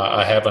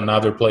 I have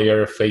another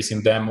player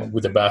facing them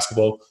with the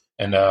basketball.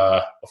 And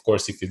of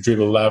course, if they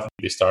dribble left,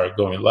 they start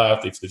going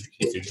left. If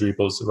they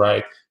dribbles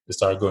right, they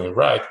start going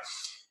right.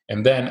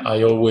 And then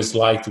I always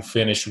like to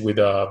finish with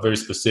a very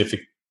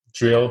specific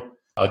drill,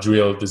 a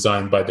drill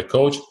designed by the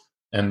coach.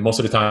 And most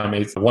of the time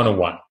it's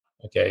one-on-one.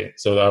 Okay,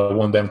 so I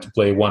want them to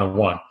play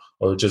one-on-one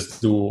or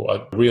just do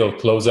a real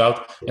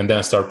closeout and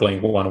then start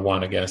playing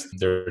one-on-one against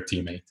their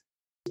teammate.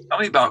 Tell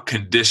me about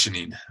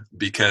conditioning,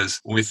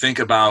 because when we think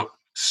about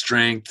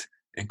strength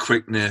and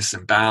quickness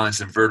and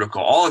balance and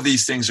vertical, all of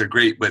these things are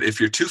great, but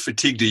if you're too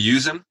fatigued to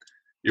use them,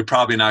 you're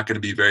probably not going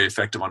to be very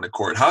effective on the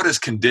court. How does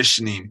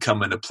conditioning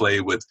come into play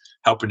with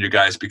helping your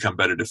guys become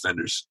better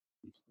defenders?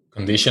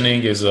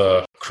 Conditioning is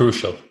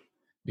crucial,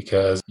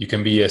 because you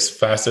can be as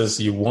fast as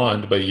you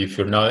want, but if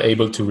you're not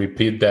able to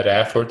repeat that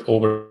effort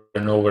over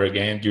and over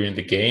again during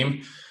the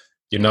game,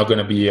 you're not going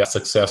to be a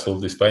successful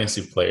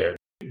defensive player.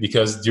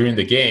 Because during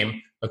the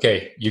game,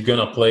 okay, you're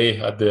going to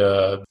play at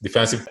the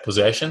defensive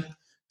possession.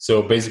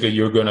 So basically,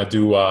 you're going to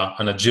do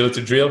an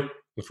agility drill,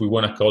 if we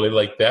want to call it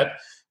like that.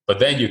 But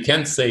then you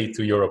can't say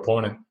to your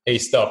opponent, hey,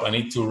 stop, I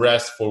need to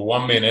rest for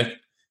 1 minute.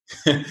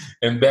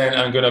 And then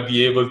I'm going to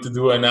be able to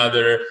do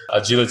another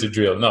agility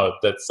drill. No,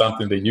 that's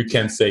something that you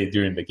can't say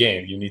during the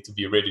game. You need to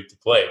be ready to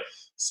play.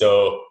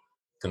 So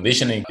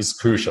conditioning is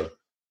crucial.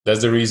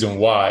 That's the reason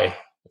why,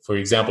 for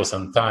example,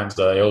 sometimes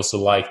I also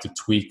like to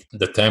tweak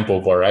the tempo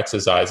of our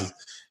exercises,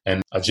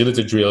 and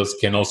agility drills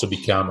can also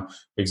become,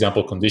 for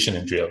example,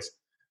 conditioning drills.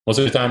 Most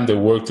of the time, the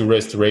work to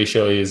rest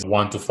ratio is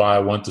 1-5,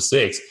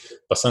 1-6,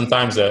 but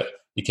sometimes it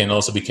can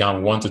also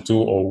become 1-2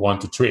 or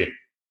 1-3.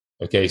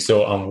 Okay,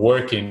 so I'm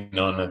working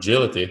on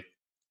agility,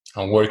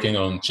 I'm working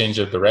on change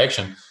of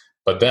direction,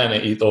 But then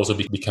it also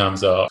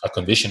becomes a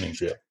conditioning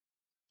drill.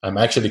 I'm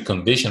actually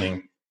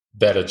conditioning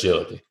that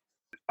agility.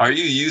 Are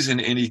you using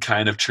any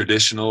kind of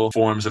traditional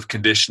forms of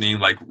conditioning,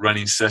 like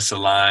running sets of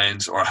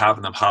lines or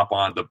having them hop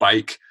on the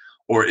bike?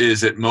 Or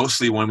is it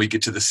mostly when we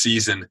get to the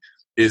season,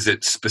 is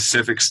it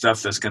specific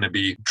stuff that's going to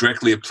be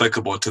directly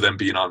applicable to them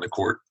being on the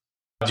court?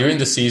 During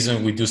the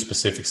season, we do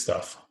specific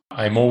stuff.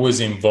 I'm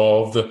always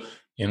involved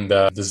in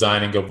the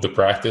designing of the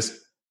practice.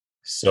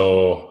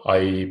 So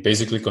I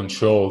basically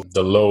control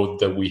the load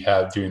that we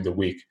have during the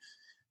week.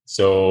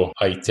 So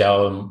I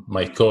tell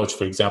my coach,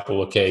 for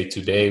example, okay,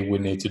 today we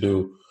need to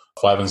do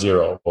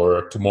 5-0,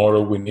 or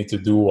tomorrow we need to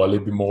do a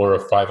little bit more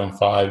of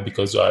 5-on-5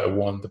 because I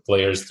want the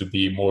players to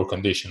be more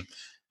conditioned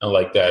and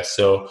like that.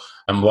 So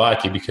I'm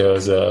lucky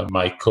because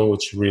my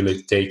coach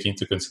really take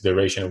into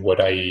consideration what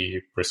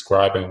I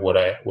prescribe and what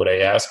I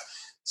ask.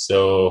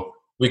 So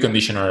we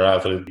condition our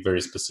athlete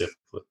very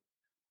specifically.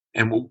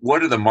 And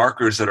what are the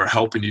markers that are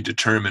helping you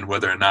determine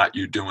whether or not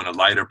you're doing a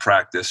lighter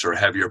practice or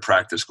heavier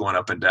practice going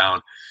up and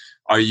down?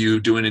 Are you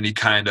doing any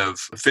kind of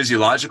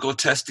physiological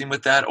testing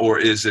with that, or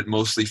is it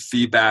mostly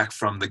feedback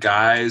from the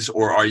guys,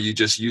 or are you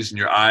just using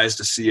your eyes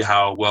to see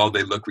how well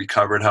they look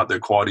recovered, how their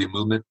quality of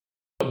movement?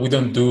 We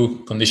don't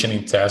do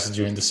conditioning tests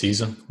during the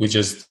season. We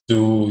just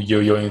do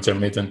yo-yo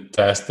intermittent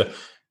test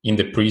in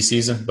the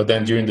preseason. But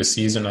then during the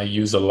season, I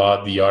use a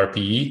lot the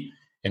RPE,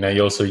 and I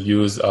also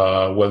use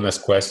a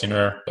wellness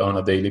questionnaire on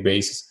a daily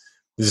basis.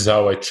 This is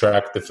how I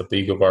track the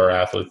fatigue of our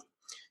athletes.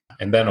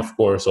 And then, of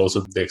course,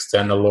 also the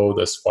external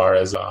load as far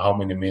as how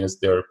many minutes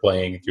they're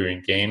playing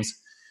during games.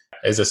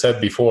 As I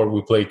said before,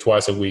 we play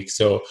twice a week,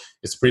 so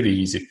it's pretty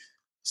easy.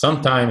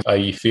 Sometimes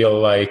I feel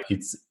like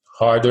it's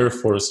harder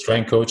for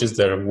strength coaches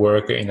that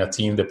work in a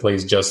team that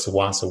plays just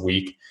once a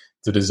week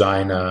to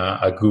design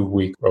a good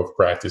week of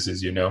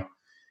practices,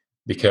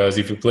 because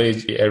if you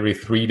play every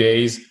 3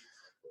 days,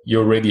 you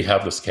already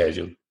have the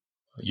schedule.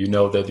 You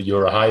know that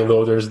your high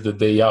loaders, the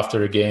day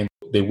after a game,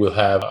 they will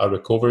have a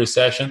recovery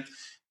session.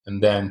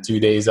 And then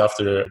 2 days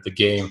after the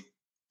game,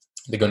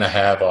 they're going to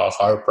have a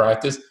hard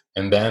practice.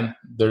 And then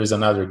there is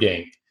another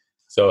game.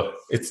 So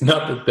it's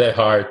not that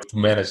hard to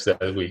manage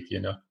that week,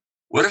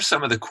 What are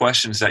some of the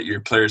questions that your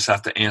players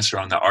have to answer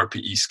on the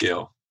RPE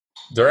scale?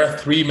 There are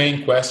 3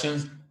 main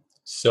questions.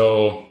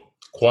 So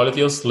quality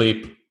of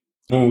sleep,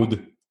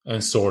 mood,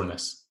 and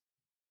soreness.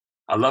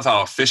 I love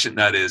how efficient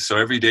that is. So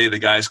every day the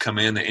guys come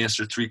in, they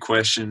answer 3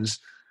 questions.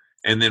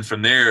 And then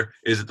from there,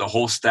 is it the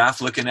whole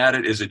staff looking at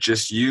it? Is it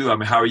just you? I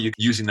mean, how are you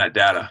using that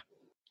data?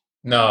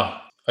 No,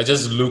 I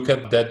just look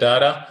at that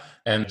data,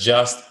 and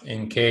just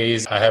in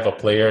case I have a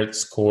player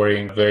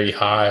scoring very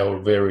high or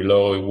very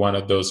low in one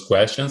of those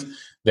questions,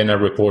 then I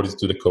report it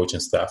to the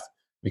coaching staff,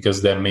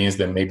 because that means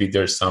that maybe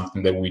there's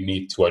something that we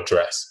need to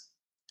address,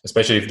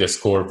 especially if they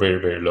score very,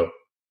 very low.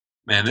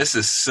 Man, this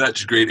is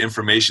such great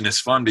information.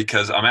 It's fun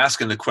because I'm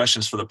asking the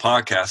questions for the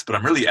podcast, but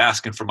I'm really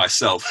asking for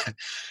myself.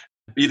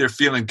 Either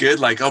feeling good,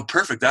 like, oh,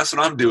 perfect, that's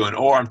what I'm doing,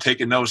 or I'm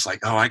taking notes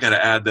like, oh, I got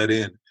to add that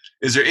in.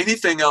 Is there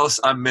anything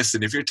else I'm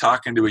missing? If you're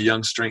talking to a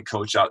young strength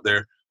coach out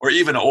there, or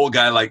even an old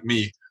guy like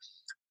me,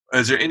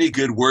 is there any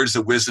good words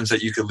of wisdom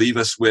that you could leave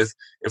us with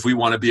if we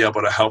want to be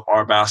able to help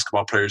our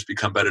basketball players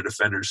become better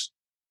defenders?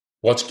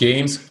 Watch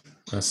games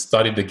and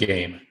study the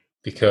game,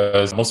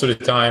 because most of the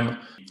time,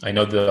 I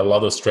know that a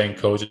lot of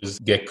strength coaches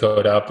get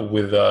caught up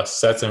with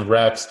sets and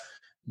reps.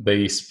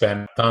 They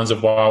spend tons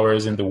of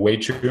hours in the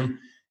weight room,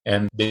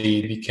 and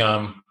they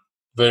become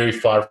very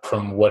far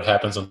from what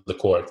happens on the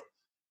court.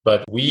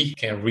 But we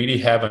can really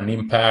have an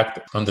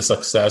impact on the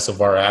success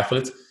of our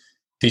athletes,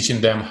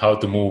 teaching them how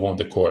to move on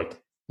the court.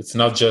 It's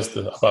not just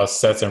about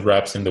sets and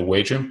reps in the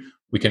weight room.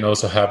 We can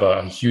also have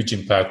a huge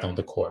impact on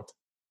the court.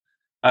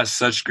 That's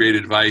such great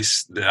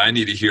advice that I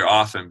need to hear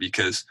often,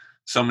 because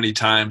so many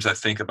times I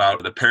think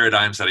about the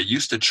paradigms that I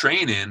used to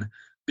train in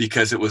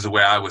because it was the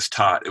way I was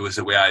taught. It was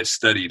the way I had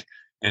studied.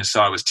 And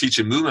so I was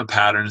teaching movement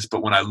patterns,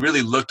 but when I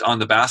really looked on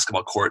the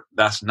basketball court,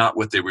 that's not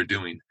what they were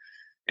doing.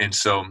 And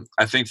so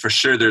I think for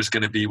sure there's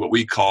going to be what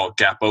we call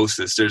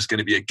gaposis. There's going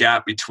to be a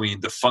gap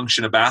between the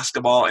function of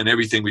basketball and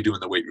everything we do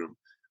in the weight room.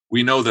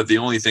 We know that the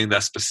only thing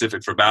that's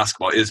specific for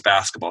basketball is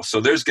basketball.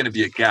 So there's going to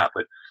be a gap,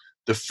 but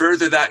the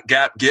further that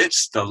gap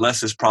gets, the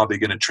less is probably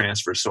going to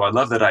transfer. So I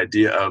love that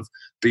idea of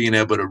being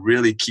able to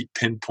really keep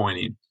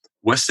pinpointing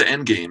what's the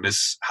end game,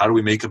 is how do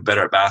we make them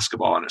better at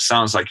basketball? And it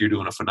sounds like you're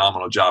doing a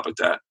phenomenal job at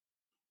that.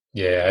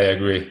 Yeah, I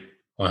agree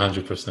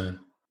 100%.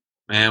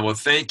 Man, well,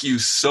 thank you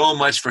so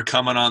much for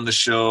coming on the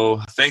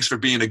show. Thanks for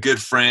being a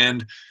good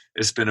friend.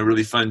 It's been a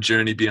really fun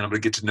journey being able to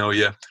get to know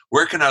you.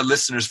 Where can our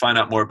listeners find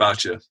out more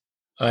about you?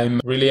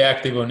 I'm really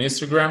active on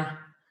Instagram.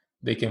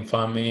 They can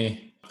find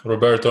me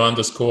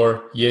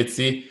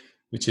Roberto_Iezzi,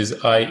 which is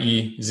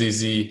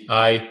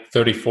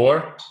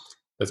IEZZI34.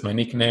 That's my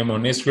nickname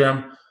on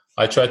Instagram.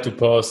 I try to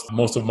post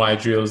most of my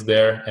drills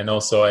there. And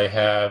also I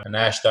have an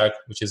hashtag,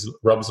 which is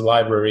Rob's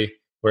Library,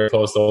 where I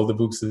post all the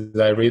books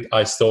that I read.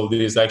 I stole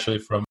this actually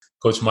from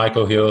Coach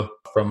Michael Hill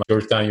from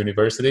Georgetown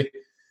University.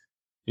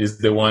 He's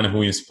the one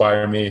who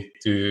inspired me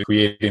to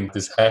create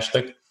this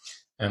hashtag.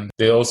 And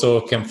they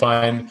also can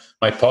find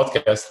my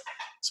podcast,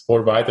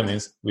 Sport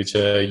Vitamins, which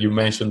you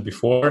mentioned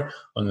before,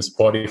 on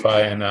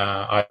Spotify and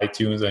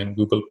iTunes and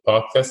Google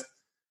Podcasts.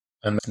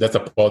 And that's a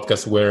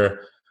podcast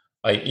where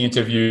I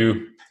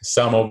interview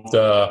some of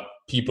the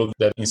people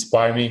that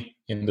inspire me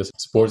in the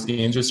sports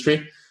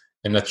industry.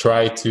 And I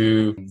try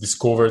to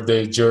discover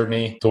their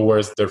journey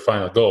towards their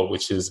final goal,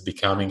 which is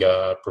becoming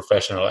a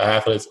professional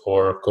athlete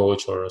or a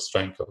coach or a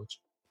strength coach.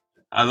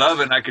 I love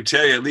it. And I could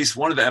tell you at least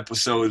one of the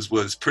episodes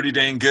was pretty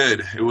dang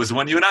good. It was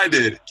one you and I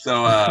did.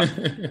 So,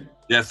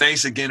 yeah,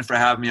 thanks again for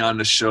having me on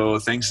the show.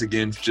 Thanks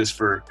again just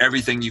for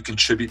everything you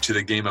contribute to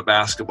the game of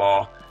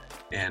basketball.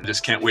 And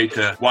just can't wait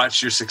to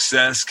watch your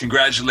success.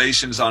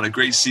 Congratulations on a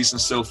great season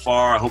so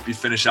far. I hope you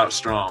finish out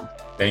strong.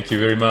 Thank you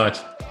very much.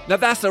 Now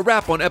that's a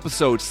wrap on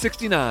episode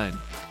 69.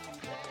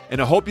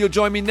 And I hope you'll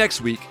join me next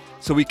week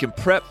so we can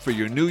prep for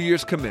your New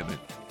Year's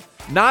commitment.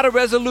 Not a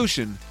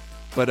resolution,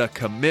 but a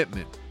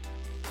commitment.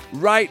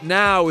 Right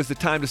now is the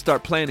time to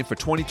start planning for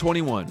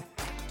 2021.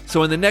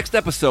 So in the next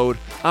episode,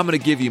 I'm going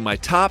to give you my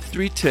top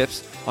 3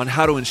 tips on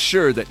how to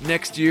ensure that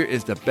next year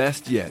is the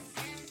best yet.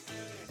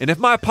 And if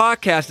my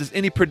podcast is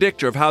any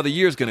predictor of how the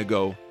year's going to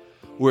go,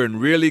 we're in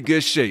really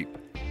good shape.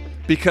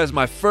 Because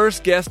my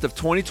first guest of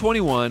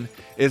 2021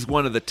 is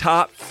one of the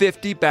top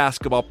 50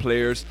 basketball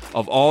players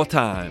of all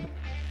time.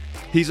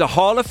 He's a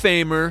Hall of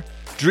Famer,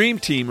 Dream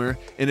Teamer,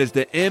 and is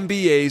the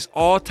NBA's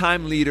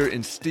all-time leader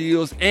in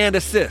steals and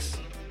assists.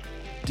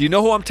 Do you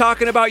know who I'm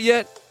talking about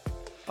yet?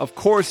 Of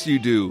course you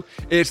do.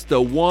 It's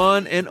the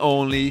one and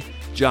only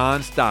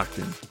John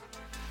Stockton.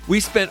 We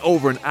spent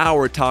over an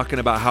hour talking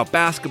about how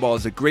basketball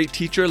is a great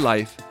teacher of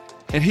life,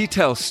 and he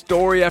tells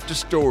story after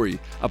story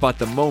about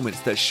the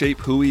moments that shape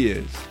who he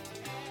is.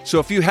 So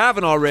if you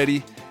haven't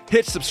already,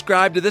 hit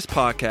subscribe to this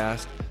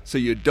podcast so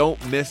you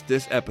don't miss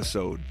this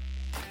episode.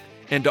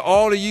 And to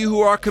all of you who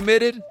are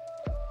committed,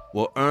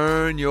 well,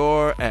 earn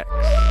your X.